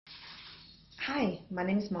Hi, my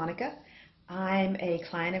name is Monica. I'm a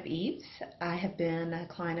client of Eve's. I have been a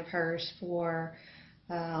client of hers for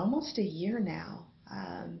almost a year now.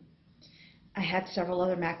 I had several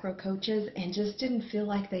other macro coaches and just didn't feel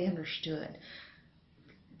like they understood.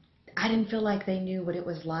 I didn't feel like they knew what it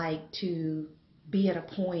was like to be at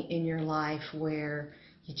a point in your life where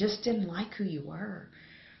you just didn't like who you were,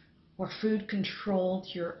 where food controlled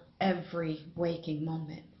your every waking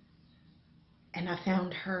moment. And I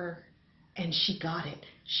found her, and she got it.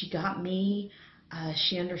 She got me.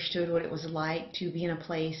 She understood what it was like to be in a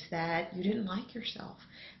place that you didn't like yourself.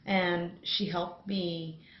 And she helped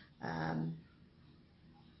me um,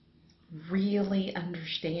 really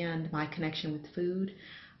understand my connection with food,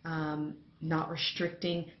 not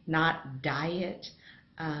restricting, not diet.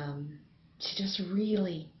 Um, she just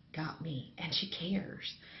really got me, and she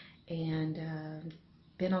cares. And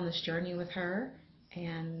been on this journey with her,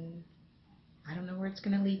 and I don't know where it's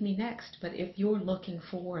going to lead me next, but if you're looking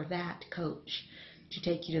for that coach to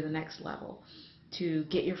take you to the next level, to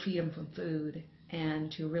get your freedom from food,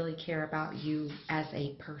 and to really care about you as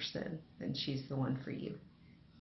a person, then she's the one for you.